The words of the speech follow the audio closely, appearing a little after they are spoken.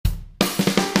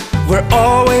We're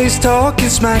always talking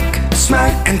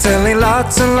smack, and telling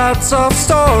lots and lots of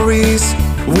stories.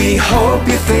 We hope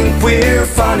you think we're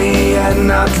funny and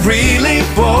not really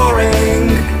boring.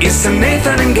 It's the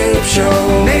Nathan and Gabe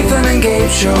Show. Nathan and Gabe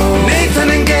Show. Nathan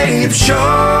and Gabe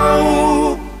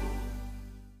Show.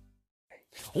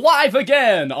 Live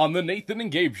again on the Nathan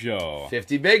and Gabe Show.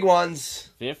 50 big ones.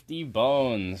 50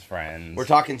 bones, friends. We're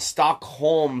talking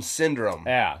Stockholm Syndrome.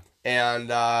 Yeah. And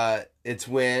it's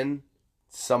when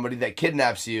somebody that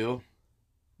kidnaps you,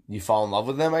 you fall in love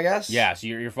with them, I guess? Yeah, so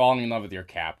you're falling in love with your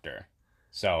captor.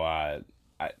 So, I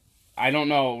don't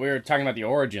know. We were talking about the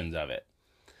origins of it.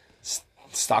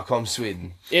 Stockholm,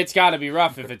 Sweden. It's got to be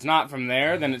rough. If it's not from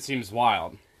there, then it seems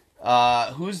wild.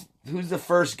 Who's the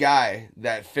first guy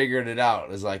that figured it out?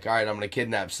 It was like, all right, I'm going to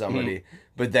kidnap somebody,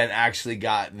 but then actually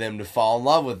got them to fall in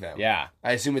love with them. Yeah.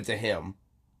 I assume it's a him,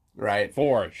 right?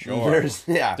 For sure.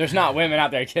 There's not women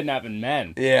out there kidnapping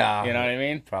men. Yeah. You know what I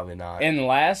mean? Probably not.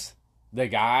 Unless the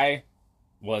guy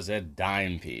was a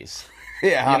dime piece.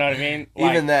 Yeah. You know what I mean?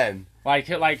 Even then. Like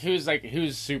who's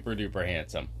super duper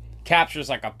handsome? Captures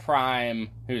like a prime,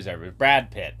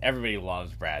 Brad Pitt. Everybody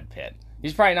loves Brad Pitt.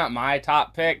 He's probably not my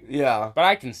top pick. Yeah. But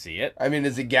I can see it. I mean,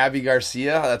 is it Gabby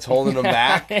Garcia that's holding him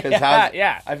back?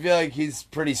 Yeah. I feel like he's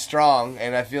pretty strong,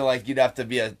 and I feel like you'd have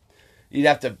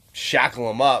to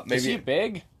shackle him up. Maybe. Is he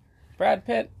big, Brad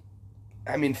Pitt?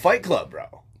 I mean, Fight Club,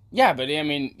 bro. Yeah, but I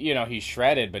mean, he's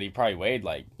shredded, but he probably weighed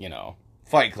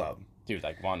Fight Club. Dude,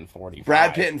 like 145.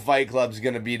 Brad Pitt in Fight Club's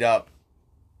gonna beat up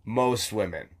most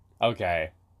women.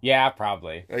 Okay. Yeah,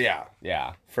 probably. Yeah.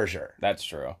 Yeah. For sure. That's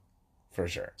true. For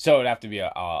sure. So it'd have to be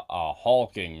a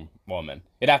hulking woman.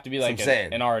 It'd have to be like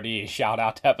an RD. Shout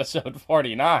out to episode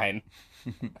 49.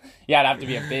 Yeah, it'd have to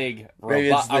be a big... Maybe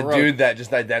it's the dude that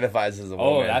just identifies as a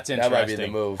woman. Oh, that's interesting. That might be the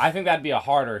move. I think that'd be a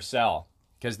harder sell.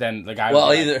 Because then the guy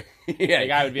would be either... like, the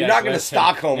guy would be you're like, not going to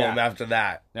Stockholm him after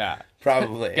that. Yeah.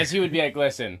 Probably. Because he would be like,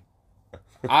 listen,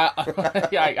 I'm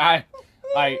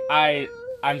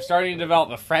starting to develop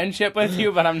a friendship with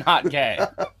you, but I'm not gay.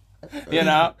 You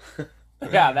know?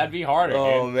 Yeah, that'd be harder,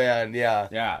 Oh, dude. man, yeah.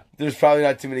 Yeah. There's probably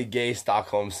not too many gay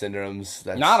Stockholm syndromes.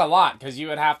 Not a lot, because you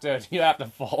have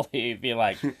to fully be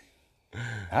like,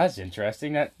 that's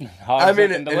interesting. That hog's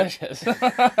looking delicious.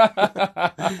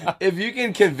 If you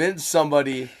can convince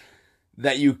somebody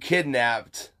that you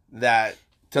kidnapped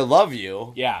to love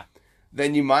you, yeah,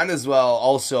 then you might as well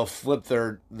also flip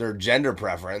their gender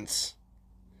preference.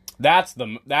 That's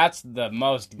the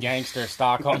most gangster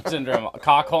Stockholm syndrome,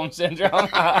 Cockholm syndrome.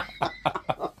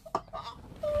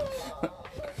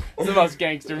 It's the most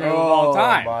gangster move of all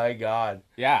time. Oh my god!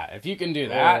 Yeah, if you can do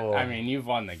that, I mean, you've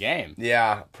won the game.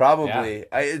 Yeah, probably.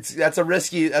 Yeah. That's a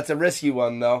risky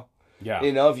one though. Yeah,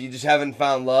 if you just haven't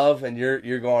found love and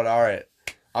you're going, all right,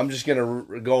 I'm just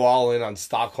gonna go all in on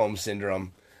Stockholm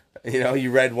syndrome. You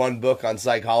read one book on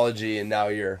psychology and now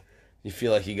you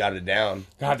feel like you got it down.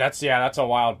 God, that's a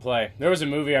wild play. There was a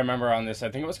movie I remember on this.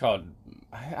 I think it was called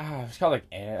Pet.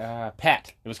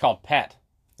 It was called Pet.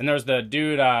 And there was the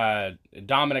dude,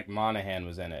 Dominic Monaghan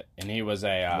was in it. And he was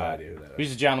a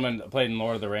gentleman that played in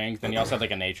Lord of the Rings. Then he also had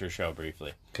like a nature show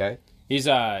briefly. Okay. He's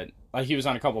he was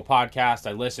on a couple podcasts.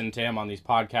 I listened to him on these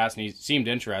podcasts and he seemed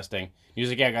interesting. He was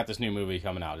like, yeah, I got this new movie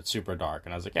coming out. It's super dark.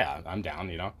 And I was like, yeah, I'm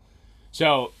down,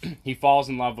 So he falls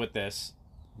in love with this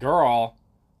girl,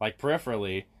 like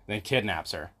peripherally, then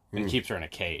kidnaps her and keeps her in a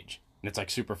cage. And it's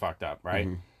like super fucked up, right?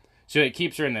 Mm-hmm. So it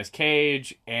keeps her in this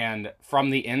cage, and from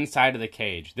the inside of the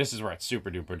cage, this is where it's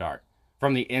super duper dark.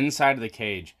 From the inside of the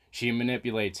cage, she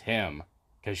manipulates him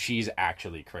because she's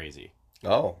actually crazy.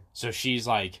 Oh. So she's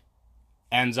like,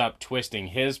 ends up twisting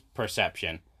his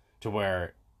perception to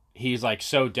where he's like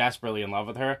so desperately in love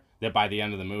with her that by the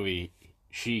end of the movie,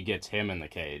 she gets him in the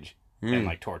cage. And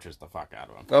like tortures the fuck out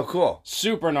of him. Oh, cool!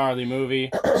 Super gnarly movie,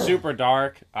 super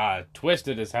dark,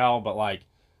 twisted as hell, but like,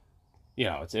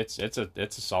 it's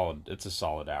a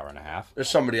solid hour and a half. There's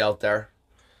somebody out there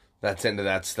that's into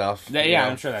that stuff. Yeah,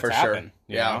 I'm sure that's happened.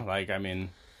 Sure. Yeah,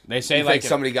 they say you think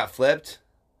somebody got flipped.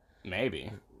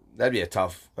 Maybe that'd be a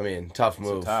tough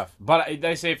move. Tough, but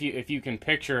they say if you can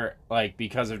picture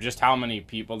because of just how many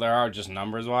people there are, just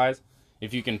numbers wise,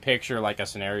 if you can picture like a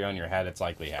scenario in your head, it's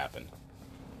likely happened.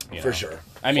 For sure.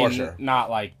 I mean, not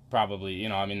like probably,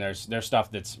 there's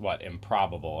stuff that's,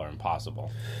 improbable or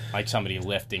impossible. Like somebody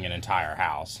lifting an entire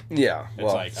house. Yeah.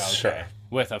 It's okay. Sure.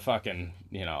 With a fucking,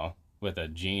 with a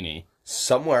genie.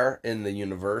 Somewhere in the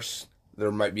universe, there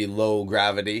might be low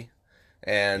gravity,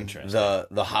 and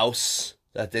the house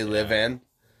that they live in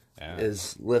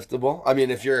is liftable. I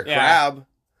mean, if you're a crab.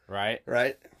 Right.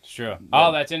 Right? It's true.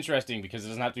 Oh, that's interesting because it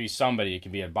doesn't have to be somebody. It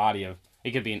can be a body of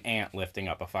It could be an ant lifting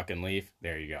up a fucking leaf.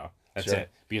 There you go. That's Sure. it.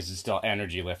 Because it's still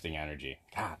energy lifting energy.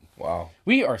 God. Wow.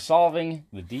 We are solving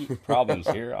the deep problems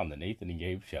here on the Nathan and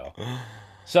Gabe Show.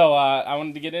 So I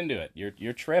wanted to get into it.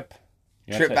 Your trip.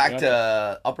 Trip back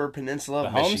to Upper Peninsula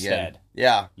of the Michigan. homestead.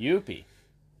 Yeah. Youpie.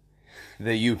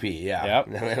 The UP, yeah. Yep.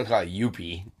 They don't call it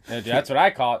UP. That's what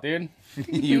I call it, dude.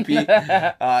 UP.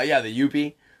 Yeah, the UP.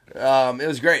 It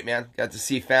was great, man. Got to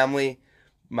see family.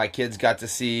 My kids got to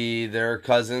see their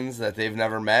cousins that they've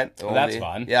never met. Oh, that's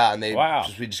fun. Yeah, and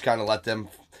we just kind of let them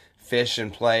fish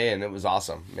and play, and it was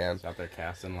awesome, man. It's out there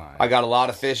casting lines. I got a lot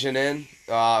of fishing in.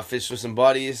 Fished with some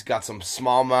buddies. Got some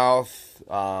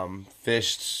smallmouth.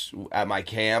 Fished at my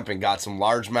camp and got some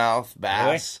largemouth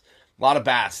bass. Really? A lot of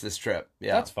bass this trip.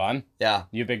 Yeah, That's fun. Yeah,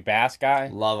 You a big bass guy?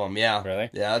 love them. Yeah,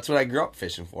 Really? Yeah, that's what I grew up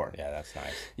fishing for. Yeah, that's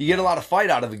nice. You get a lot of fight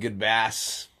out of a good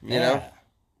bass. You know.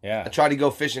 Yeah. I tried to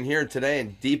go fishing here today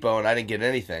in Depot, and I didn't get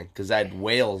anything because I had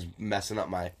whales messing up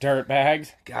my... Dirt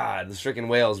bags? God, the freaking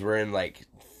whales were in like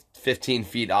 15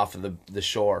 feet off of the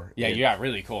shore. Yeah, you got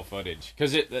really cool footage.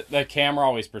 Because the camera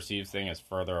always perceives things as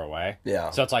further away.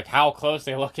 Yeah. So it's like how close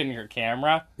they look in your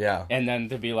camera. Yeah. And then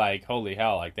to be like, holy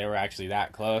hell, like they were actually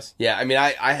that close. Yeah, I mean,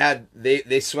 I had...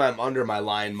 They swam under my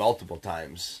line multiple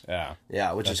times. Yeah.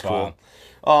 Yeah, which That's is cool.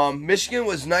 Michigan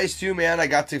was nice too, man. I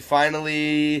got to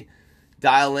finally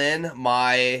dial in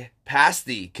my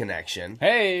Pasties connection.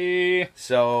 Hey!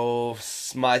 So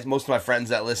most of my friends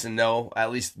that listen know,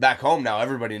 at least back home now,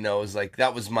 everybody knows, like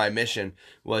that was my mission,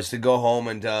 was to go home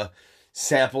and to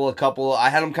sample a couple. I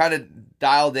had them kind of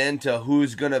dialed in to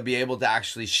who's going to be able to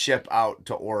actually ship out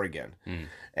to Oregon.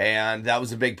 And that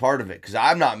was a big part of it because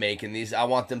I'm not making these. I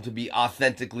want them to be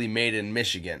authentically made in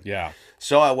Michigan. Yeah.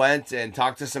 So I went and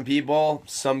talked to some people.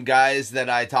 Some guys that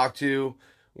I talked to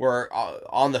were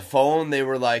on the phone. They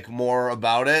were like more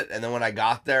about it. And then when I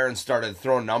got there and started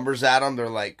throwing numbers at them, they're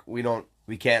like, we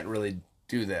can't really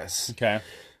do this. Okay.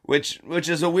 Which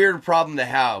is a weird problem to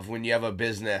have when you have a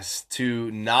business,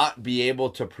 to not be able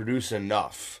to produce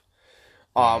enough.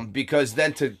 Because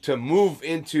then to move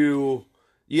into,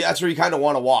 that's where you kind of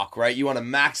want to walk, right? You want to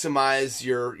maximize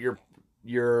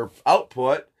your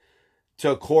output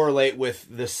to correlate with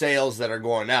the sales that are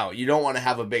going out. You don't want to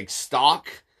have a big stock,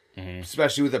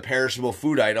 especially with a perishable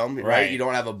food item, right? You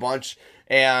don't have a bunch.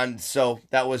 And so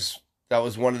that was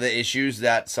one of the issues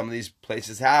that some of these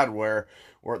places had where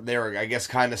they were, I guess,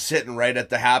 kind of sitting right at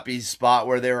the happy spot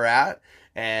where they were at.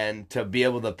 And to be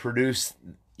able to produce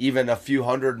even a few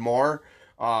hundred more,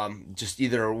 just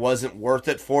either wasn't worth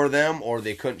it for them, or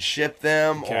they couldn't ship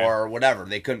them, or whatever.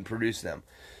 They couldn't produce them.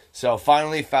 So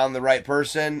finally found the right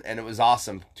person, and it was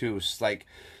awesome too. It's like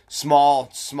small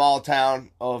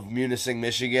town of Munising,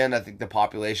 Michigan. I think the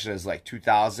population is like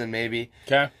 2,000 maybe.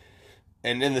 Okay.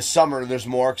 And in the summer, there's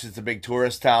more because it's a big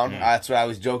tourist town. That's what I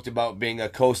always joked about being a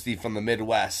coastie from the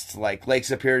Midwest. Like Lake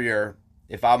Superior,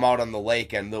 if I'm out on the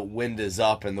lake and the wind is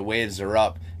up and the waves are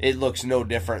up, it looks no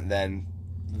different than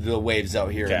the waves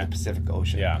out here in the Pacific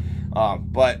Ocean. Yeah.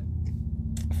 But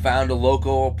found a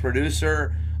local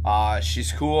producer.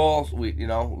 She's cool. We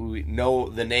know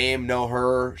the name, know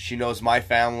her. She knows my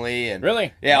family, and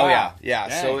really, yeah, wow. yeah.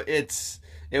 Dang. So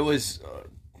it was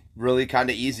really kind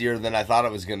of easier than I thought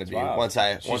it was going to be. Wow. Once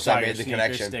I made the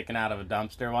connection. Sticking out of a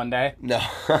dumpster one day. No,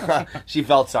 she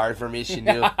felt sorry for me. She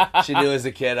knew as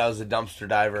a kid I was a dumpster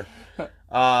diver.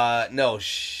 No,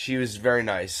 she was very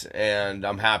nice, and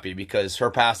I'm happy because her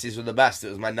pasties were the best. It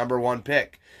was my number one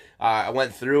pick. I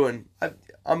went through and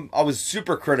I was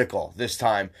super critical this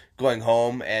time going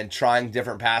home and trying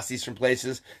different pasties from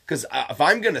places, because if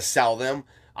I'm going to sell them,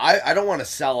 I don't want to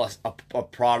sell a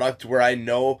product where I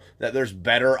know that there's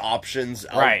better options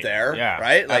out there,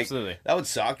 right? Like, absolutely. That would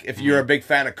suck. If you're a big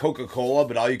fan of Coca-Cola,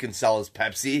 but all you can sell is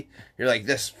Pepsi, you're like,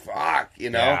 this fuck, you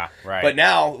know? Yeah, right. But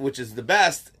now, which is the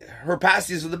best, her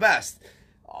pasties are the best.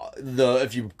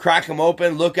 If you crack them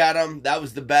open, look at them, that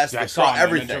was the best. I saw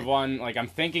everything. Image of one. Like, I'm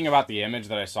thinking about the image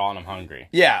that I saw, and I'm hungry.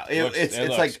 Yeah, It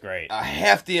looks like great. A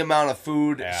hefty amount of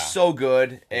food, so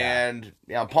good, and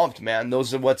I'm pumped, man.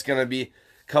 Those are what's gonna be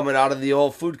coming out of the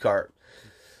old food cart,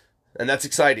 and that's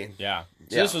exciting. Yeah.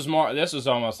 So this was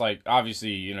almost like,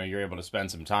 obviously, you're able to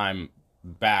spend some time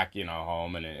back,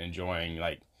 home and enjoying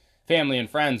like family and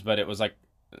friends, but it was like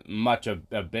much of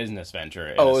a business venture.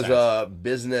 It was a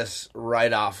business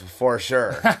write-off for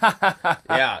sure.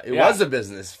 It was a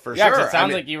business for sure. Yeah, it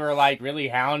sounds like you were like really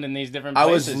hounding these different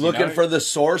places. I was looking for the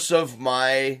source of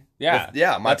my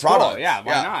my product. Cool. Yeah,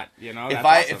 why not?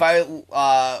 If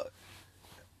I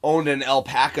owned an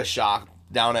alpaca shop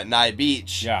down at Nye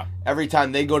Beach, every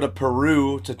time they go to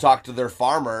Peru to talk to their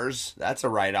farmers, that's a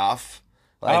write-off.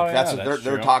 Like that's what that's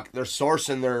they're true. they're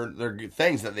sourcing their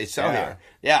things that they sell Yeah. here.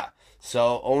 Yeah.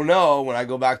 So, oh no, when I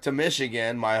go back to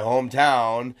Michigan, my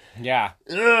hometown, Yeah.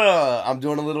 I'm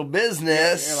doing a little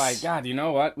business. You're like, God, you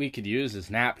know what we could use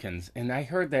is napkins. And I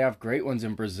heard they have great ones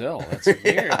in Brazil. That's weird.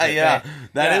 yeah.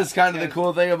 That is kind of the Yeah.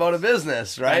 cool thing about a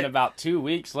business, right? Spend about 2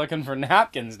 weeks looking for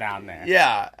napkins down there.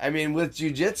 Yeah, I mean, with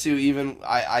jujitsu, even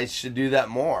I should do that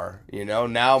more. You know,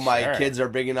 now my Sure. kids are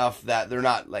big enough that they're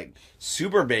not like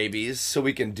super babies, so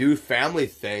we can do family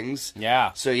things.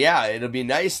 Yeah. So yeah, it'll be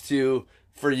nice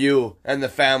for you and the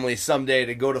family someday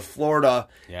to go to Florida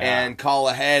Yeah. and call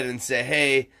ahead and say,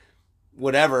 hey,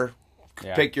 whatever,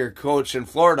 Yeah. pick your coach in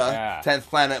Florida, Yeah. 10th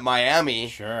Planet Miami,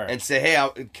 Sure. and say, hey,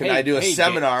 can I do a hey,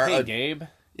 seminar? Hey, Gabe.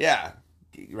 Yeah,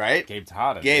 right? Gabe's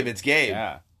hot. Gabe, it's Gabe.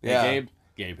 Yeah. Yeah. Hey, Gabe.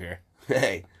 Gabe here.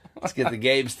 Hey, let's get the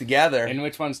Gabes together. And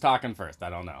which one's talking first? I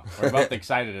don't know. We're both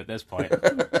excited at this point.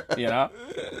 You know?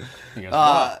 He goes,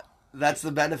 "Whoa." That's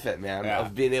the benefit, man, Yeah.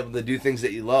 of being able to do things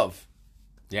that you love.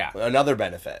 Yeah. Another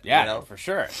benefit. Yeah, you know? for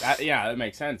sure. That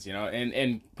makes sense, you know.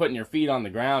 And putting your feet on the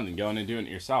ground and going and doing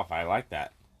it yourself. I like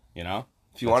that, you know?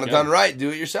 If you want it done right, do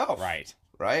it yourself. Right.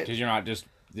 Right? Because you're not just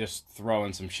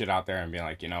throwing some shit out there and being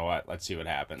like, you know what, let's see what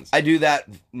happens. I do that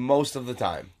most of the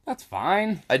time. That's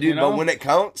fine. I do, you know? but when it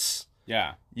counts,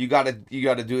 Yeah. you gotta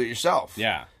do it yourself.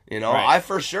 Yeah. You know, Right. I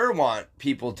for sure want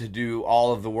people to do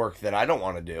all of the work that I don't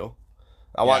want to do.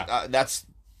 I want that's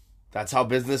how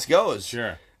business goes.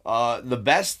 Sure. The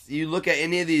best, you look at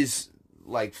any of these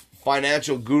like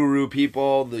financial guru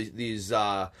people,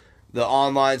 the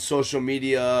online social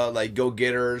media like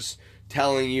go-getters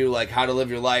telling you like how to live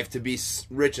your life to be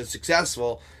rich and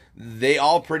successful, they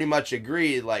all pretty much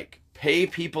agree like pay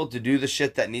people to do the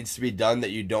shit that needs to be done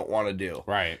that you don't want to do.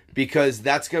 Right. Because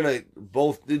that's going to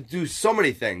both do so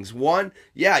many things. One,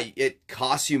 yeah, it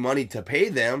costs you money to pay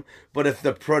them, but if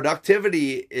the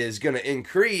productivity is going to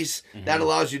increase, that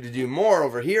allows you to do more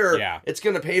over here. Yeah. It's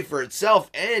going to pay for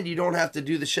itself, and you don't have to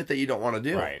do the shit that you don't want to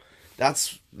do. Right.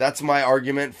 That's my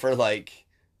argument for like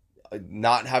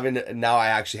not having to, now I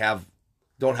actually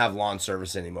don't have lawn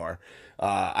service anymore.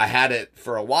 I had it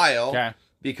for a while. Okay.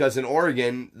 Because in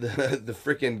Oregon, the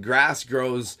freaking grass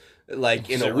grows like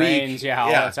in a It week. rains, all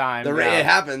the time. Yeah. It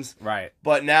happens. Right.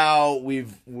 But now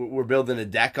we're building a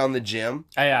deck on the gym,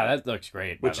 Oh, yeah, that looks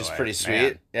great. which by is the way. pretty sweet.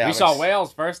 Man. Yeah, we saw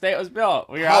Wales first day it was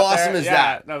built. We were How out there. awesome is Yeah,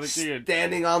 that? that was huge.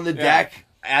 Standing on the deck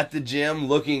at the gym,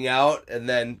 looking out, and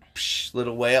then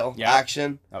little whale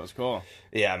action. That was cool.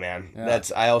 Yeah, man. Yeah.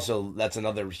 That's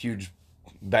another huge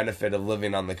benefit of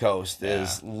living on the coast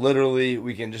is literally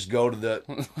we can just go to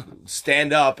the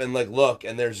stand up and like look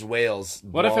and there's whales.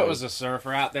 What if it blowing. was a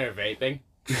surfer out there vaping?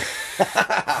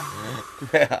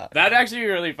 Yeah. That'd actually be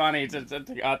really funny to go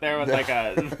out there with like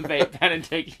a vape pen and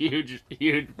take huge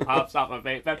puffs off a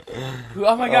vape pen.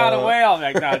 Oh my god, a whale!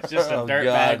 Like, no, it's just a Oh, dirt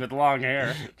God. bag with long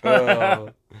hair. Oh,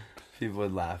 people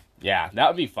would laugh. Yeah, that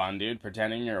would be fun, dude.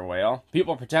 Pretending you're a whale.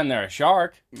 People pretend they're a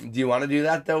shark. Do you want to do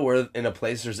that though? Where in a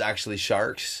place there's actually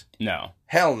sharks? No,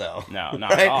 Hell no. no,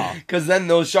 not at all. Because then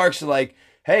those sharks are like,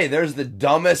 hey, there's the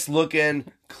dumbest looking,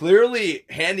 clearly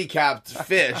handicapped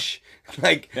fish.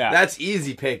 Like, that's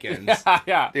easy pickings.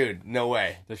 Yeah. Dude, no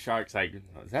way. The shark's like,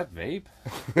 is that vape?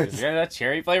 Is there that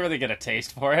cherry flavor? They get a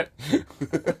taste for it.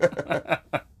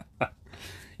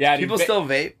 Yeah, dude, People still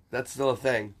vape? That's still a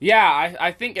thing. Yeah,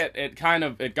 I think it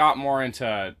got more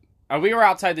into. We were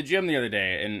outside the gym the other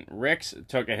day, and Rick's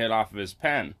took a hit off of his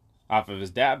pen, off of his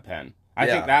dab pen. I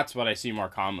think that's what I see more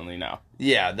commonly now.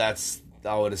 Yeah,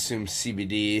 I would assume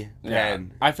CBD. Yeah,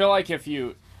 And I feel like if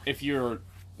you're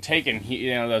taking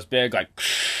those big like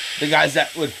the guys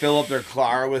that would fill up their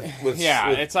car with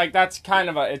it's like that's kind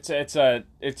of it's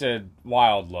a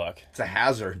wild look. It's a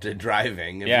hazard to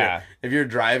driving. If you're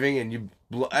driving and you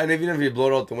and even if you blow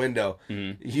it out the window,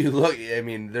 you look. I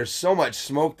mean, there's so much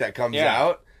smoke that comes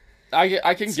out.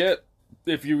 I can get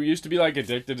if you used to be like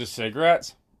addicted to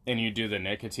cigarettes and you do the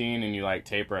nicotine and you like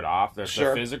taper it off. There's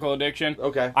the physical addiction.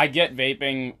 Okay, I get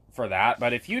vaping for that,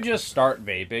 but if you just start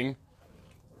vaping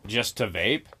just to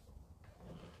vape,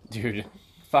 dude,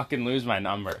 fucking lose my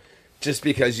number. Just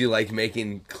because you like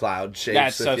making cloud shapes.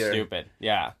 That's with so your, stupid.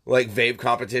 Yeah. Like vape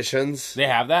competitions. They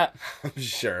have that? I'm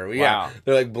sure. Wow. Yeah.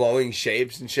 They're like blowing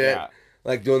shapes and shit. Yeah.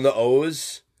 Like doing the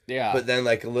O's. Yeah. But then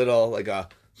like a little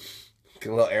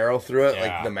arrow through it, Yeah.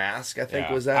 like the mask, I think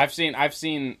Yeah. was that.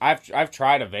 I've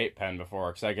tried a vape pen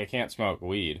before because like I can't smoke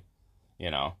weed,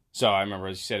 So I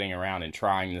remember sitting around and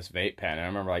trying this vape pen, and I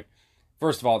remember like,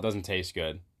 first of all, it doesn't taste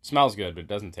good. It smells good, but it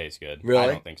doesn't taste good. Really? I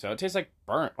don't think so. It tastes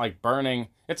like burning.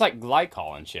 It's like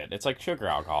glycol and shit. It's like sugar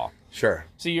alcohol. Sure.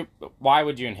 So why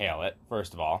would you inhale it?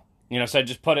 First of all, You know, so I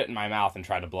just put it in my mouth and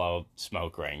try to blow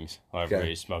smoke rings whenever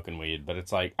he's smoking weed. But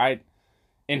it's like,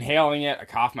 inhaling it, I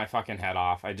cough my fucking head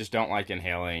off. I just don't like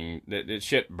inhaling. It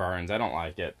shit burns. I don't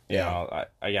like it. You know,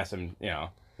 I guess I'm, you know,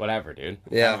 whatever, dude.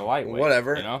 Yeah, kind of a lightweight,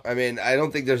 whatever. You know? I mean, I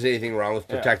don't think there's anything wrong with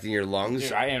protecting your lungs.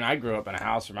 Dude, I grew up in a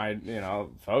house where my, you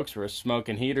know, folks were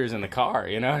smoking heaters in the car.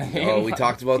 You know what I mean? Oh, we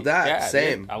talked about that. Yeah,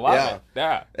 Same. Dude, I love it.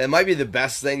 Yeah. It might be the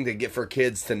best thing to get for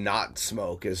kids to not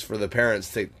smoke is for the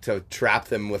parents to trap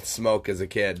them with smoke as a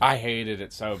kid. I hated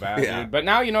it so bad, dude. But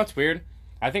now, you know, it's weird.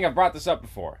 I think I've brought this up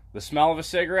before. The smell of a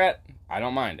cigarette, I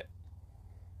don't mind it.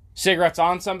 Cigarettes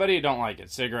on somebody, don't like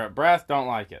it. Cigarette breath, don't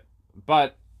like it.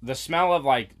 But the smell of,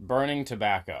 like, burning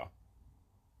tobacco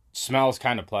smells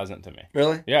kind of pleasant to me.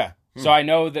 Really? Yeah. So I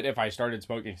know that if I started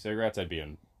smoking cigarettes, I'd be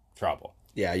in trouble.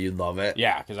 Yeah, you'd love it.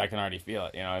 Yeah, because I can already feel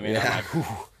it. You know what I mean? I'm like,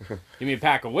 whew, give me a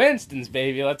pack of Winston's,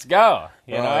 baby. Let's go.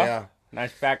 You know? Yeah.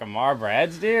 Nice pack of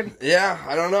Marlboros, dude. Yeah,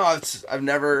 I don't know. I've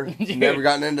never never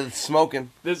gotten into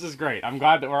smoking. This is great. I'm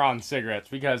glad that we're on cigarettes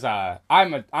because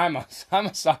I'm a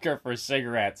sucker for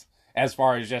cigarettes as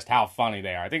far as just how funny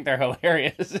they are. I think they're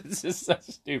hilarious. It's just so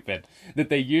stupid that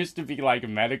they used to be like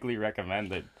medically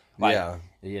recommended. Like,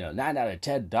 you know, 9 out of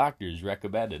 10 doctors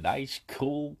recommend a nice,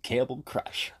 cool Camel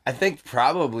Crush. I think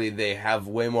probably they have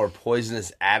way more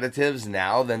poisonous additives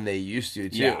now than they used to,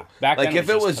 too. Yeah, back like then if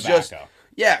it was just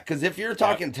yeah, because if you're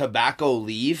talking tobacco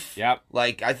leaf,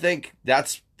 like I think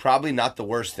that's probably not the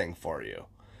worst thing for you.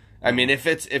 I mean, if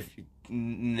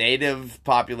native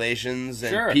populations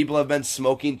and people have been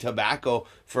smoking tobacco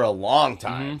for a long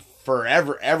time,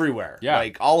 forever, everywhere,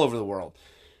 like all over the world.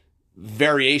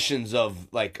 Variations of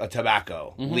like a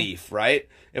tobacco leaf, right?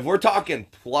 If we're talking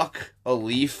pluck a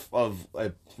leaf of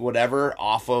whatever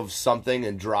off of something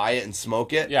and dry it and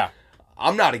smoke it,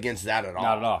 I'm not against that at all.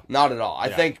 Not at all. Not at all. I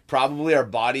think probably our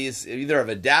bodies either have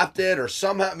adapted or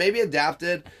somehow maybe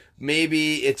adapted.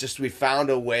 Maybe it's just we found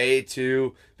a way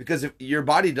to, because if your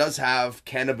body does have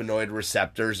cannabinoid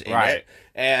receptors in it,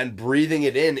 and breathing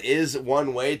it in is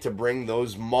one way to bring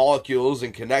those molecules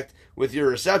and connect with your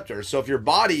receptors. So if your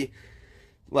body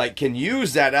like can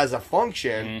use that as a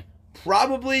function,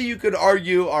 probably you could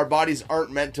argue our bodies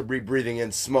aren't meant to be breathing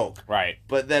in smoke. Right.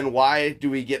 But then why do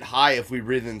we get high if we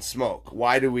breathe in smoke?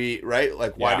 Why do we, right?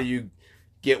 Like why do you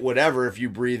get whatever if you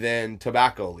breathe in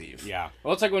tobacco leaf? Yeah.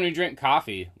 Well, it's like when we drink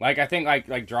coffee. Like I think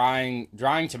like drying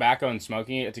tobacco and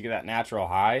smoking it to get that natural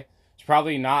high. It's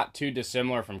probably not too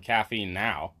dissimilar from caffeine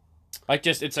now. Like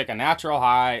just it's like a natural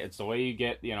high. It's the way you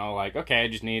get, you know, like okay,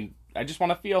 I just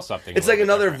want to feel something. It's like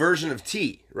another version of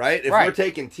tea, right? If we're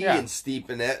taking tea and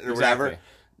steeping it or whatever,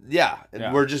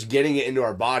 we're just getting it into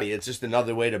our body. It's just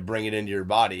another way to bring it into your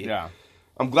body. Yeah.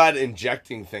 I'm glad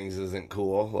injecting things isn't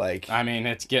cool. Like, I mean,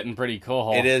 it's getting pretty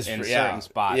cool. It is in certain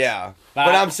spots. Yeah,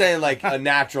 but I'm saying like a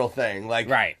natural thing, like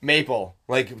maple,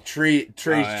 like tree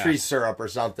syrup or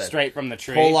something, straight from the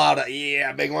tree. Pull out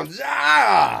big ones.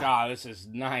 Ah, this is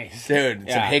nice, dude.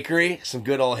 Some hickory, some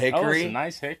good old hickory. Oh, some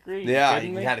nice hickory. Yeah,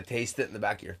 you had to taste it in the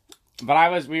back of your.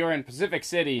 But we were in Pacific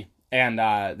City, and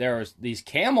there was these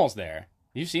camels there.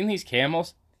 You've seen these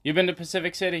camels? You've been to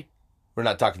Pacific City? We're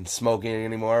not talking smoking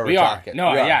anymore. We are.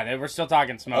 We're still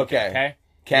talking smoking. Okay.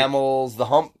 Camels, the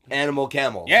hump animal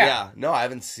camels. Yeah. No, I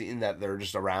haven't seen that. They're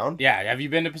just around. Yeah. Have you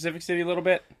been to Pacific City a little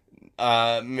bit?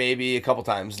 Maybe a couple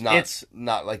times.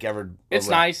 Not like ever. It's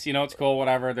nice. You know, it's cool.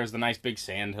 Whatever. There's the nice big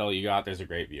sand hill you got. There's a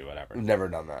great view. Whatever. We've never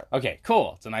done that. Okay.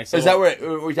 Cool. It's a nice. Is that where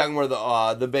we're talking where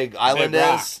the big island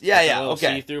is? Yeah.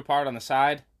 Okay. See-through part on the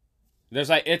side. There's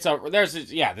like there's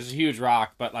a huge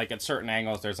rock, but like at certain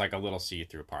angles, there's like a little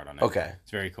see-through part on it. Okay,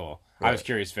 it's very cool. Right. I was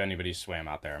curious if anybody's swam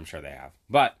out there. I'm sure they have,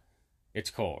 but it's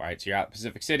cool, right? So you're out in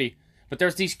Pacific City, but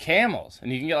there's these camels, and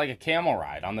you can get like a camel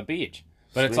ride on the beach.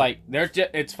 But it's like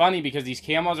it's funny because these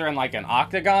camels are in like an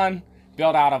octagon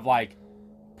built out of like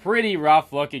pretty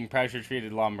rough looking pressure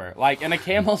treated lumber. Like, and a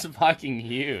camel's fucking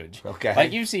huge. Okay,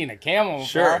 like you've seen a camel before.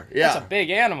 Sure, yeah, it's a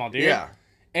big animal, dude. Yeah,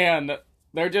 and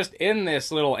they're just in this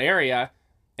little area,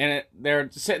 and they're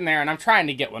sitting there, and I'm trying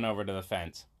to get one over to the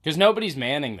fence. Because nobody's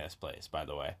manning this place, by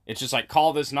the way. It's just like,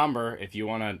 call this number if you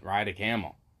want to ride a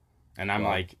camel. And I'm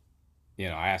like, you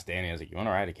know, I asked Danny, I was like, you want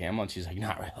to ride a camel? And she's like,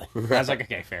 not really. I was like,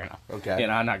 okay, fair enough. Okay. You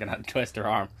know, I'm not going to twist her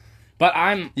arm. But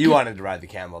You wanted to ride the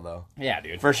camel, though. Yeah,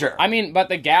 dude. For sure. I mean, but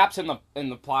the gaps in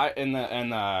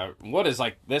the wood is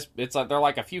like this. It's like they're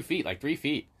like a few feet, like 3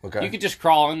 feet. Okay. You could just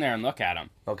crawl in there and look at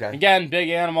them. Okay. Again, big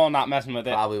animal, not messing with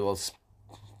it. Probably will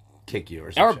kick you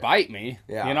or something. Or bite me.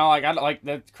 Yeah. You know, like I like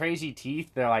the crazy teeth.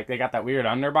 They're like they got that weird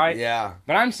underbite. Yeah.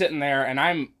 But I'm sitting there and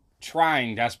I'm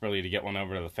trying desperately to get one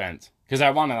over to the fence because I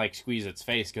want to like squeeze its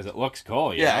face because it looks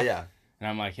cool. You know? Yeah. And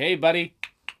I'm like, hey, buddy.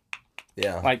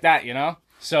 Yeah. Like that, you know.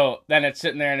 So then it's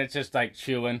sitting there and it's just like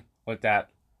chewing with that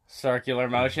circular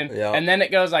motion. Yeah. And then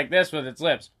it goes like this with its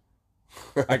lips.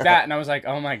 Like that. And I was like,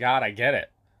 oh my God, I get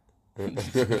it.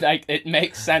 Like, it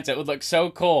makes sense. It would look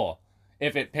so cool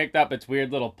if it picked up its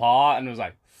weird little paw and was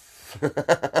like,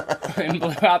 and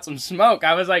blew out some smoke.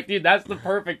 I was like, dude, that's the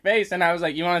perfect face. And I was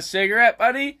like, you want a cigarette,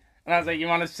 buddy? And I was like, you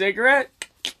want a cigarette?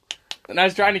 And I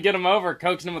was trying to get him over,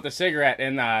 coaxing him with a cigarette,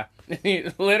 and he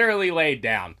literally laid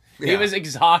down. Yeah. He was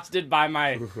exhausted by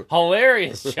my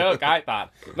hilarious joke, I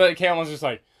thought. But the camel was just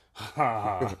like,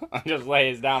 just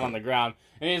lays down on the ground.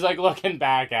 And he's like looking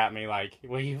back at me like,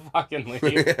 will you fucking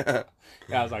leave? Yeah.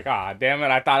 And I was like, ah, damn it.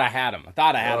 I thought I had him. With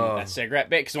that cigarette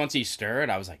bit. Because once he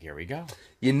stirred, I was like, here we go.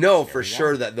 You know for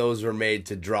sure that those were made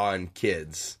to draw in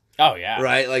kids. Oh, yeah.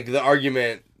 Right? Like the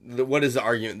argument, what is the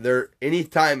argument?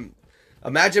 Anytime,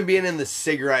 imagine being in the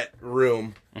cigarette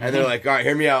room and they're like, all right,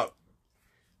 hear me out.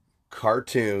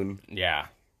 Cartoon. Yeah.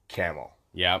 Camel.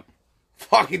 Yep.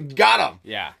 Fucking got him.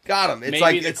 Yeah. Got him. It's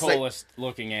maybe like the coolest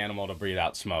looking animal to breathe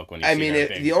out smoke when you see their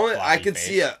big the only I floppy could face.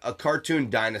 see a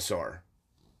cartoon dinosaur.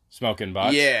 Smoking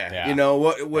butts? Yeah. You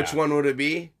know which one would it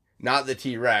be? Not the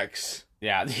T-Rex.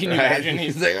 Yeah, can you imagine?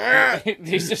 He's like,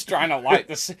 he's just trying to light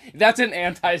this. That's an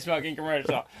anti-smoking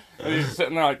commercial. And he's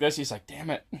sitting there like this. He's like, damn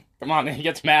it. Come on. And he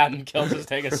gets mad and kills his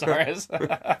Stegosaurus.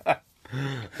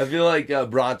 I feel like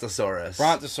Brontosaurus.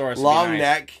 Brontosaurus. Long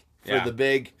neck for the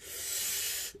big.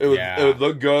 It would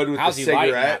look good with How's the he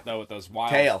cigarette. That, though, with those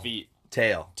wild feet?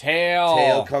 Tail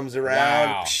comes around.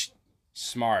 Wow.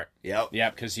 Smart. Yep,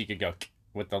 because he could go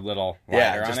with the little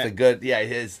rider just on it. a good. Yeah,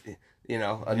 his.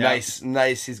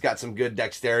 Nice. He's got some good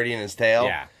dexterity in his tail.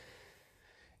 Yeah.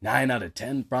 9 out of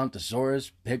 10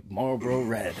 Brontosaurus pick Marlboro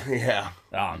Red. Yeah.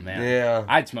 Oh, man. Yeah.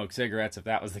 I'd smoke cigarettes if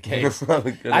that was the case.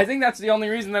 I think that's the only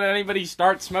reason that anybody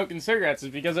starts smoking cigarettes is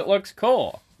because it looks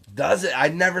cool. Does it? I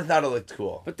never thought it looked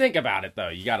cool. But think about it, though.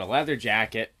 You got a leather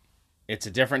jacket. It's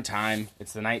a different time.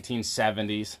 It's the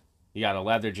 1970s. You got a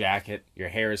leather jacket. Your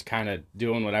hair is kind of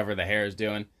doing whatever the hair is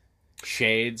doing.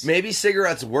 Shades. Maybe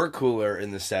cigarettes were cooler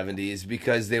in the 70s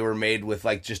because they were made with,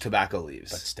 like, just tobacco leaves.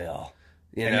 But still.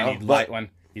 Then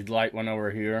you'd light one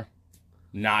over here.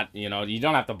 Not, you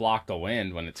don't have to block the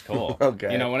wind when it's cool. Okay.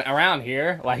 When around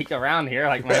here, like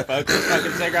my folks are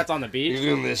smoking cigarettes on the beach.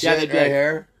 You're doing this shit right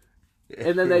here?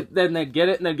 And then they'd get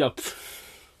it and they'd go,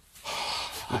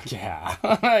 fuck yeah.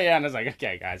 Yeah, and it's like,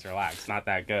 okay, guys, relax. It's not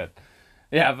that good.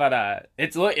 Yeah, but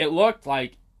it looked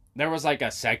like there was like a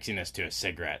sexiness to a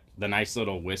cigarette. The nice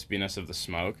little wispiness of the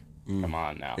smoke. Come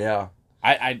on now. Yeah.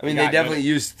 I mean, they definitely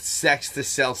used sex to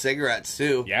sell cigarettes,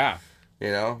 too. Yeah.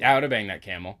 Yeah, I would have banged that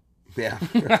camel. Yeah.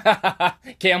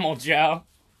 Camel Joe.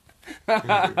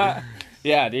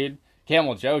 Yeah, dude.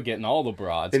 Camel Joe getting all the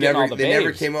broads. They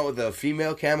never came out with a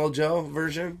female Camel Joe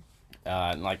version?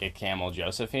 Like a Camel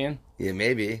Josephine? Yeah,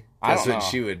 maybe. That's what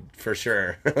she would, for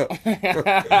sure.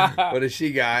 What has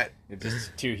she got?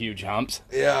 Just 2 huge humps.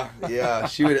 Yeah.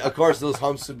 She would, of course, those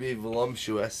humps would be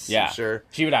voluptuous. Yeah. I'm sure.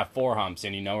 She would have 4 humps,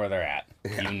 and you know where they're at.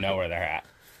 Yeah. You know where they're at.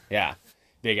 Yeah.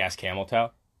 Big ass camel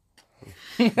toe.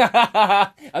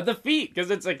 At the feet,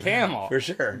 because it's a camel. For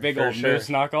sure. Big old moose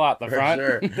knuckle out the front.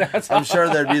 Sure. I'm sure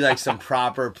there'd be like some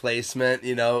proper placement.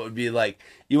 It would be like,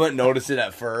 you wouldn't notice it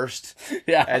at first.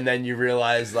 Yeah. And then you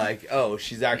realize, like, oh,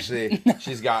 she's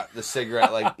got the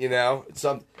cigarette, like,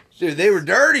 Dude, they were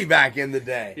dirty back in the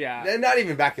day. Yeah. Not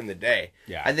even back in the day.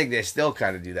 Yeah. I think they still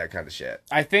kind of do that kind of shit.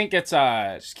 I think it's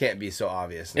It just can't be so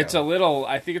obvious now.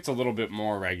 I think it's a little bit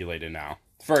more regulated now.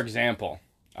 For example,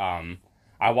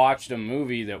 I watched a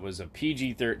movie that was a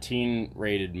PG-13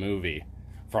 rated movie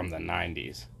from the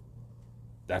 90s.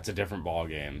 That's a different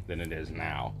ballgame than it is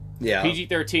now. Yeah.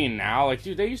 PG-13 now, like,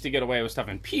 dude, they used to get away with stuff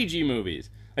in PG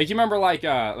movies. Like, you remember, like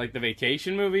the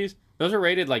Vacation movies? Those are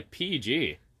rated, like,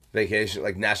 PG. Vacation,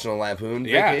 like National Lampoon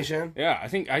Vacation? Yeah, I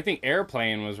think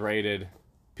Airplane was rated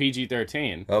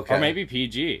PG-13. Okay. Or maybe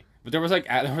PG. But there was, like,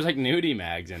 nudie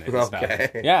mags in it and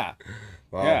stuff. Yeah.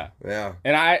 Wow. Yeah.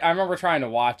 And I remember trying to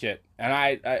watch it,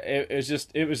 and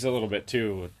it was a little bit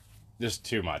too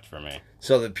much for me.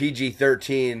 So the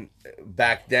PG-13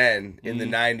 back then in the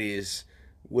 90s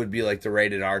would be like the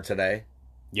rated R today?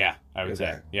 Yeah, I would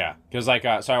say. Yeah. Because,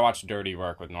 so I watched Dirty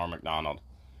Work with Norm Macdonald,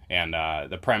 and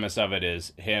the premise of it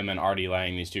is him and Artie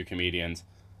Lang, these 2 comedians,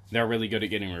 they're really good at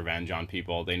getting revenge on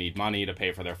people. They need money to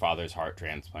pay for their father's heart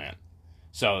transplant.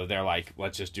 So they're like,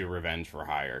 let's just do revenge for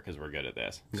hire because we're good at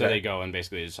this. Okay. So they go and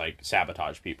basically just like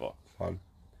sabotage people. Fun.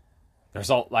 There's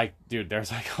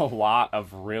there's like a lot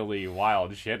of really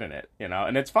wild shit in it,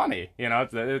 and it's funny,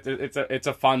 it's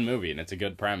a fun movie and it's a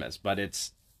good premise, but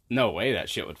it's no way that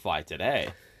shit would fly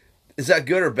today. Is that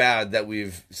good or bad that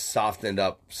we've softened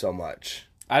up so much?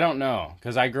 I don't know,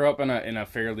 because I grew up in a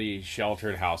fairly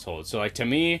sheltered household. So, like, to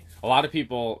me, a lot of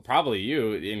people, probably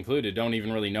you included, don't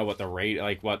even really know what the rate,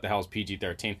 like, what the hell's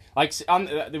PG-13. Like,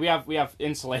 we have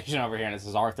insulation over here, and it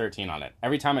says R13 on it.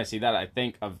 Every time I see that, I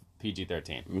think of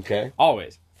PG-13. Okay.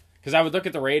 Always. Because I would look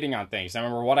at the rating on things. I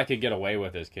remember what I could get away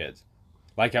with as kids.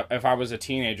 Like, if I was a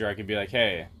teenager, I could be like,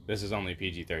 hey, this is only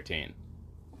PG-13.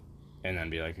 And then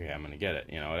be like, okay, I'm going to get it,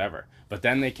 whatever. But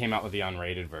then they came out with the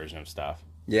unrated version of stuff.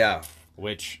 Yeah.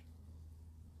 Which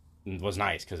was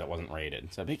nice because it wasn't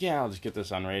rated. So I think, I'll just get this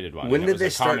unrated one. When and did it was they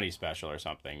a start... comedy special or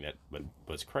something that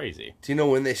was crazy. Do you know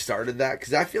when they started that?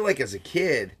 Because I feel like as a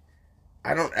kid,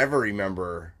 I don't ever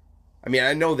remember... I mean,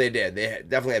 I know they did. They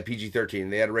definitely had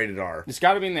PG-13. They had rated R. It's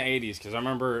got to be in the 80s because I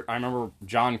remember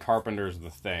John Carpenter's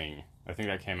The Thing. I think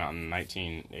that came out in the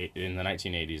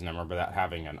 1980s, and I remember that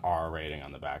having an R rating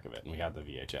on the back of it, and we had the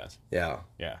VHS. Yeah.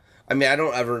 Yeah. I mean, I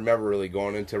don't ever remember really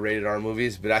going into rated R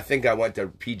movies, but I think I went to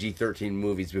PG-13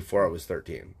 movies before I was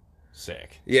 13.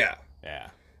 Sick. Yeah. Yeah.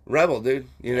 Rebel, dude,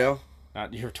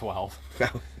 Not you're 12.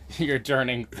 You're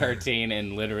turning 13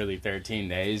 in literally 13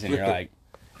 days, and you're like...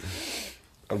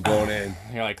 I'm going in.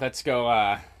 You're like, let's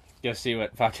go see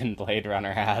what fucking Blade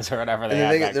Runner has, or whatever they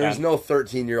had back There's then. no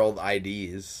 13-year-old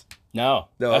IDs. No.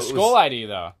 No, A school ID,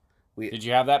 though. Did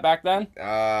you have that back then?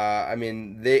 I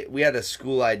mean, we had a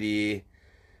school ID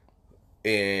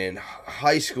in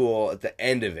high school at the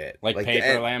end of it. Like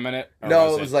paper laminate?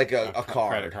 No, it was like a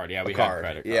card. Credit card, yeah. We had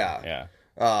credit card. Yeah.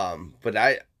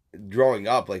 But growing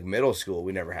up, like middle school,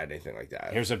 we never had anything like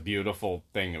that. Here's a beautiful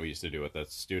thing that we used to do with the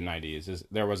student IDs. Is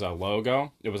there was a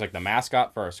logo. It was like the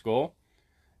mascot for our school.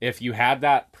 If you had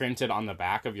that printed on the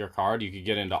back of your card, you could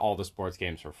get into all the sports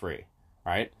games for free,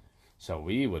 right? So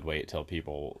we would wait till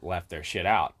people left their shit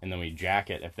out, and then we'd jack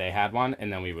it if they had one,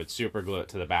 and then we would super glue it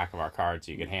to the back of our card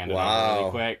so you could hand it over really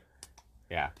quick.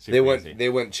 Yeah, super easy. They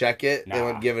wouldn't check it? Nah. They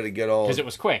wouldn't give it a good old... Because it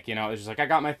was quick, It was just like, I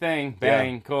got my thing,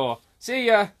 bang, cool, see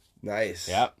ya. Nice.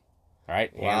 Yep. All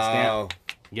right, hand stamp,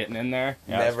 getting in my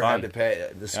Yeah, never had to pay.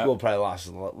 The school probably lost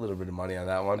a little bit of money on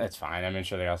that one. That's fine. I'm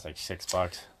sure they lost like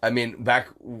 $6. I mean, back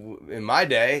in my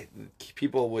day,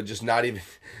 people would just not even...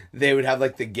 They would have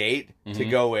like the gate to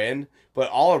go in, but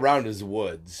all around is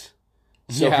woods.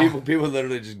 So people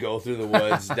literally just go through the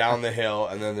woods, down the hill,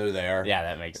 and then they're there. Yeah,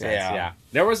 that makes sense. Yeah.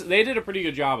 They did a pretty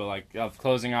good job of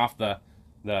closing off the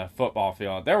football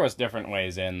field. There was different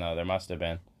ways in, though. There must have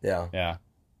been. Yeah. Yeah.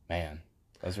 Man.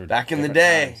 Those were back in the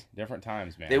day. Times. Different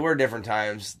times, man. They were different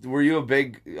times. Were you a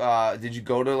big... did you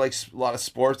go to like a lot of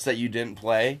sports that you didn't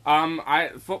play?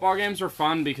 Football games were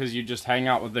fun because you just hang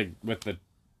out with the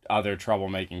other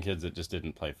troublemaking kids that just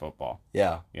didn't play football.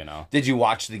 Yeah. Did you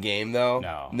watch the game, though?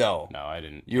 No, I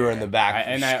didn't. You were in the back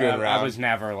screwing around? I was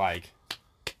never like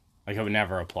I would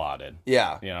never applauded.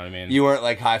 Yeah. You know what I mean? You weren't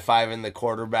like high-fiving the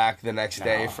quarterback the next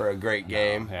day for a great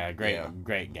game? Yeah,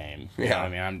 great game. You know what I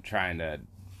mean? I'm trying to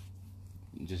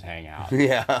just hang out.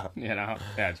 Yeah.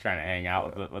 Just trying to hang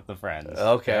out with the friends.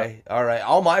 Okay. All right.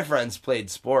 All my friends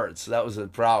played sports. So that was a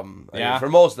problem. I mean, for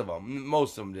most of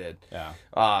them did. Yeah.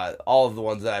 All of the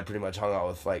ones that I pretty much hung out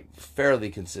with like fairly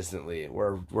consistently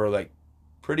were like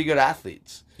pretty good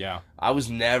athletes. Yeah. I would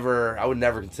never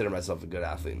consider myself a good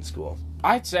athlete in school.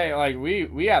 I'd say like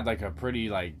we had like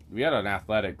we had an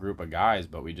athletic group of guys,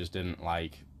 but we just didn't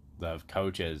like the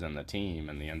coaches and the team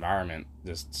and the environment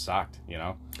just sucked,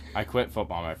 I quit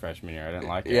football my freshman year. I didn't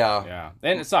like it. Yeah.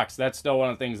 And it sucks. That's still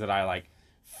one of the things that I like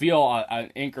feel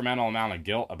an incremental amount of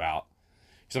guilt about.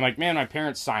 Because I'm like, man, my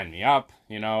parents signed me up,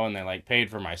 and they like paid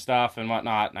for my stuff and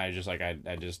whatnot. And I just like,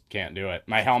 I just can't do it.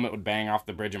 My helmet would bang off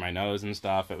the bridge of my nose and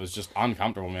stuff. It was just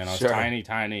uncomfortable, man. I was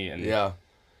tiny. And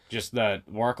just the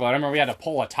workload. I remember we had to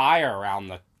pull a tire around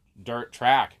the dirt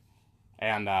track.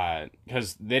 And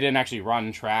because they didn't actually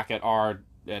run track at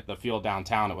the field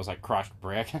downtown, it was like crushed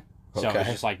brick, so it was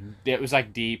just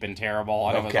like deep and terrible,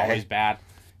 and it was always bad.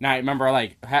 And I remember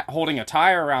like holding a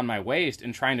tire around my waist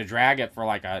and trying to drag it for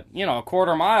like a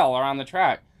quarter mile around the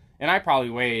track, and I probably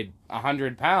weighed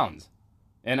 100 pounds,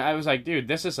 and I was like, dude,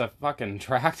 this is a fucking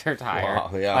tractor tire.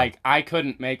 Wow, yeah. Like I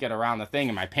couldn't make it around the thing,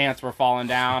 and my pants were falling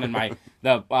down, and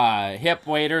the hip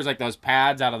waders, like those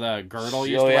pads out of the girdle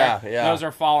used to wear, those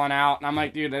are falling out. And I'm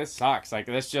like, dude, this sucks. Like,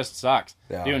 this just sucks.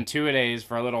 Yeah. Doing 2-a-days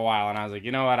for a little while, and I was like,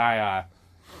 you know what, I'm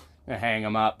gonna hang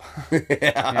them up.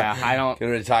 I don't...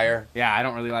 Gonna retire? Yeah, I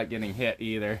don't really like getting hit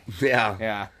either.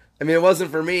 Yeah. I mean, it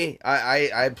wasn't for me.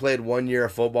 I played 1 year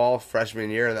of football, freshman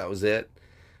year, and that was it.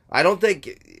 I don't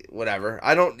think... Whatever.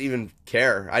 I don't even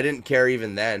care. I didn't care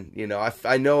even then.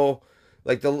 I know...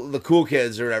 Like, the cool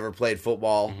kids or whatever played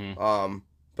football,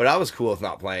 but But I was cool with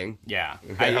not playing. Yeah.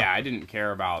 I didn't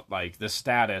care about, like, the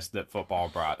status that football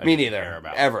brought. Me neither.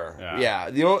 Ever.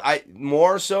 Yeah.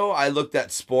 More so, I looked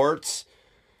at sports.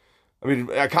 I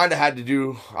mean, I kind of had to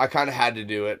do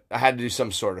it. I had to do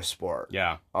some sort of sport.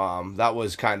 Yeah. That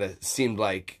was seemed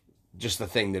like just the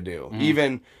thing to do.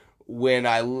 Even when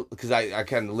because I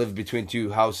kind of lived between two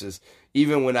houses,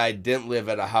 even when I didn't live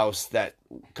at a house that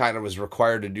kind of was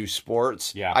required to do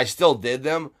sports, I still did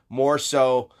them, more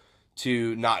so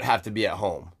to not have to be at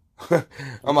home.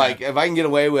 I'm like, if I can get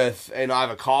away with, I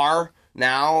have a car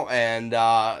now, and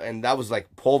that was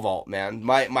like pole vault, man.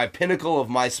 My pinnacle of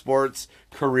my sports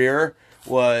career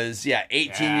was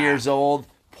 18 years old,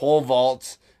 pole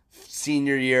vault,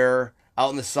 senior year,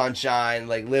 out in the sunshine,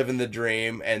 like living the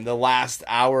dream. And the last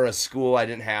hour of school I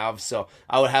didn't have, so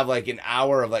I would have like an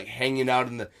hour of like hanging out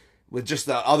with just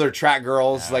the other track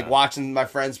girls, like watching my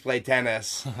friends play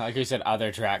tennis. Like you said,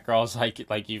 other track girls, like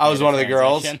you. I was one of the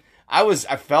girls.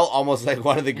 I felt almost like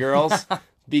one of the girls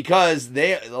because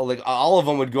they, like, all of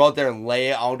them would go out there and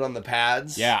lay out on the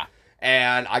pads. Yeah.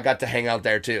 And I got to hang out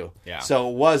there too. Yeah. So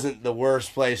it wasn't the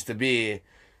worst place to be,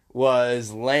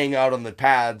 was laying out on the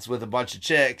pads with a bunch of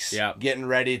chicks, getting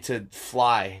ready to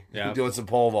fly, doing some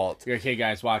pole vault. Okay,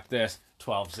 guys, watch this.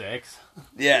 12-6.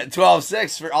 Yeah,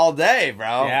 12-6 for all day,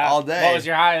 bro. Yeah. All day. What was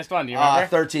your highest one? Do you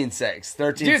remember? 13-6.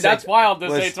 13-6. Dude, that's wild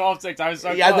to say 12-6. I was so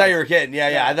close. I thought you were kidding.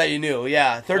 Yeah. I thought you knew.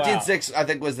 Yeah. 13-6, I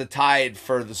think, was the tied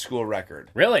for the school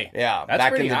record. Really? Yeah. That's back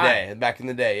pretty in the high. day. Back in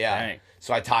the day, yeah. Dang.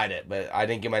 So I tied it, but I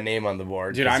didn't get my name on the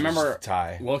board. Dude, I remember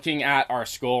looking at our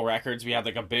school records. We had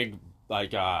like a big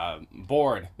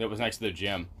board that was next to the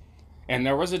gym. And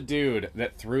there was a dude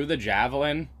that threw the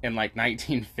javelin in like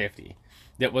 1950.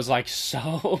 That was like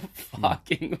so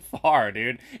fucking far,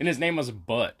 dude. And his name was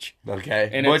Butch. Okay.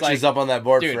 And Butch is up on that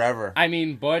board forever. I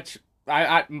mean, Butch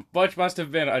Butch must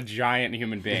have been a giant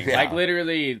human being. Yeah. Like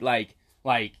literally like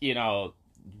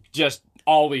just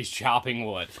always chopping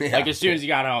wood. Yeah. Like as soon as he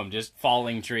got home, just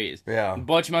falling trees. Yeah.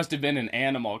 Butch must have been an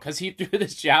animal because he threw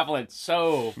this javelin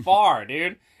so far,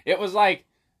 dude. It was like,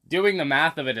 doing the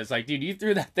math of it, it's like, dude, you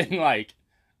threw that thing like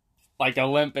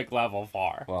Olympic level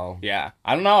far. Well, yeah.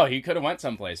 I don't know. He could have went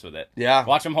someplace with it. Yeah.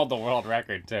 Watch him hold the world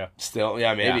record too. Still,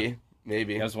 yeah, maybe. Yeah.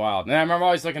 Maybe. It was wild. And I remember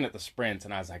always looking at the sprints,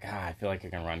 and I was like, I feel like I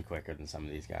can run quicker than some of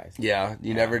these guys. Yeah,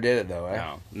 you never did it, though, eh?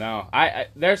 No. I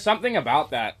there's something about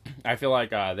that. I feel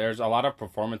like there's a lot of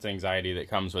performance anxiety that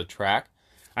comes with track.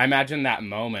 I imagine that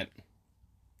moment.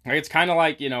 Like, it's kind of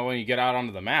like, when you get out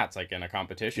onto the mats, like in a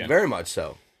competition. Very much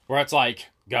so. Where it's like,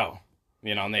 go.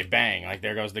 And they bang. Like,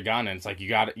 there goes the gun, and it's like,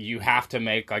 you have to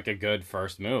make, like, a good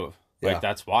first move. Like,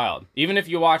 that's wild. Even if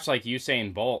you watch, like,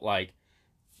 Usain Bolt,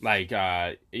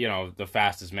 the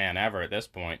fastest man ever at this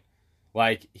point.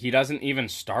 Like, he doesn't even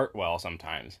start well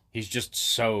sometimes. He's just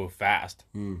so fast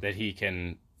that he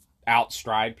can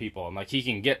outstride people. And, like, he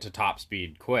can get to top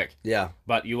speed quick. Yeah.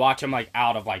 But you watch him, like,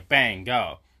 out of, like, bang,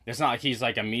 go. It's not like he's,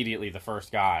 like, immediately the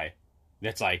first guy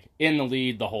that's, like, in the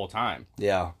lead the whole time.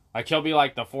 Yeah. Like, he'll be,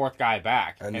 like, the fourth guy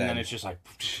back. And then it's just, like,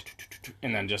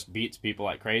 and then just beats people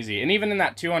like crazy. And even in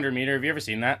that 200 meter, have you ever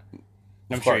seen that?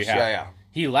 I'm sure you have. Yeah.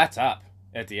 He lets up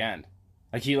at the end.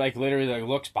 Like, he, like, literally, like,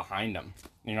 looks behind him.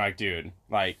 And you're like, dude,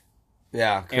 like...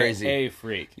 Yeah, crazy. A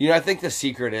freak. I think the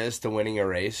secret is to winning a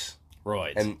race.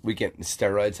 Roids. And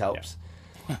steroids helps.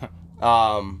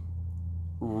 Yeah.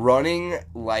 Running,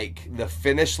 like, the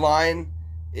finish line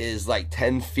is, like,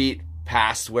 10 feet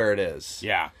past where it is.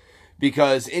 Yeah.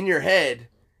 Because in your head,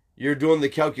 you're doing the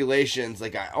calculations,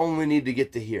 like, I only need to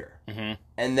get to here. Mm-hmm.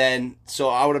 And then, so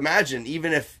I would imagine,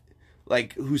 even if,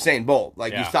 like, Usain Bolt,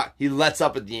 like, you thought he lets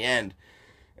up at the end.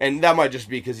 And that might just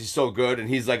be because he's so good, and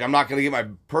he's like, I'm not going to get my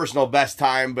personal best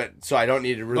time, so I don't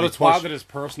need to really But it's wild that his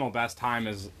personal best time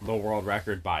is the world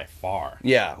record by far.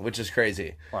 Yeah, which is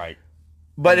crazy. Right.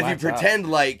 But if you pretend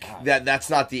like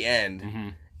that's not the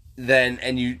end, then,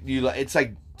 and you it's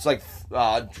like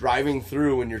driving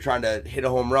through when you're trying to hit a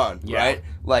home run, right?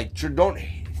 Like, don't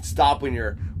stop when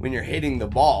you're hitting the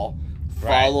ball.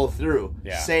 Follow through.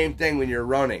 Yeah. Same thing when you're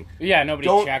running. Yeah, nobody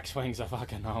check swings a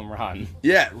fucking home run.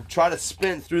 Yeah, try to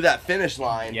sprint through that finish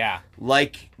line. Yeah.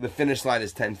 Like the finish line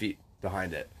is 10 feet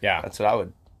behind it. Yeah. That's what I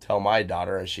would tell my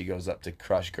daughter as she goes up to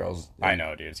crush girls. I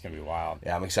know, dude. It's going to be wild.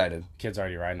 Yeah, I'm excited. Kid's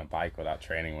already riding a bike without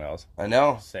training wheels. I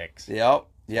know. 6. Yep.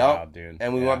 Wild, dude.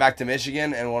 And we went back to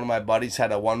Michigan, and one of my buddies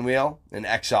had a one wheel, an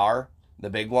XR, the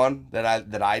big one that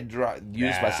I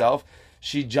used myself.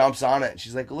 She jumps on it.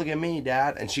 She's like, look at me,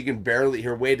 Dad. And she can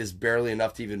her weight is barely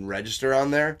enough to even register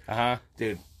on there. Uh-huh.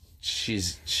 Dude, she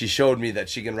showed me that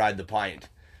she can ride the pint.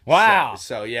 Wow.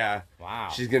 So yeah. Wow.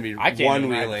 She's gonna be I can't even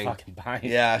ride a one-wheeling. fucking bike.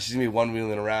 Yeah, she's gonna be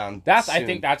one-wheeling around. I soon.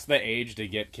 think that's the age to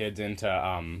get kids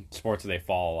into sports that they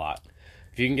fall a lot.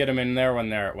 If you can get them in there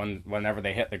whenever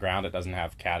they hit the ground, it doesn't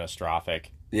have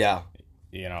catastrophic. Yeah.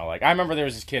 You know, like I remember there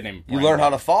was this kid named Brendan. You learn how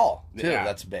to fall too. Yeah.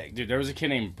 That's big. Dude, there was a kid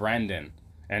named Brendan,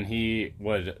 and he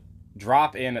would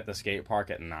drop in at the skate park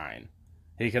at 9.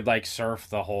 He could like surf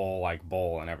the whole like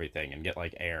bowl and everything and get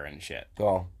like air and shit.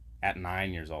 Oh. At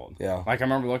 9 years old. Yeah. Like I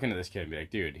remember looking at this kid and be like,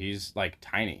 dude, he's like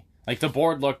tiny. Like the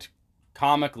board looked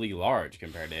comically large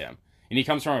compared to him. And he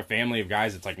comes from a family of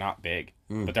guys that's like not big,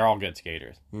 but they're all good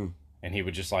skaters. And he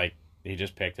would just like, he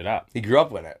just picked it up. He grew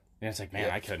up with it. And it's like, man,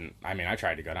 I couldn't. I mean, I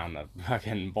tried to go down the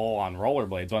fucking bowl on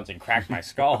rollerblades once and cracked my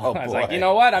skull. Oh, I was boy. like, you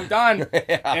know what? I'm done.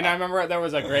 Yeah. And I remember there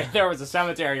was a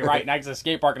cemetery right next to the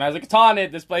skate park, and I was like, it's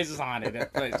haunted. This place is haunted.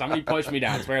 Somebody pushed me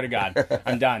down. Swear to God,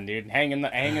 I'm done, dude. Hanging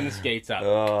the skates up.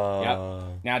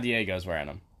 Yep. Now Diego's wearing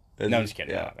them. No, I'm just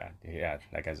kidding. Yeah. Yeah,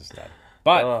 that guy's a stud.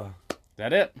 But is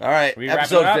that it? All right, We wrapping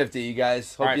episode it up? 50, you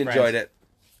guys. Hope All right, you enjoyed friends. it.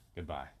 Goodbye.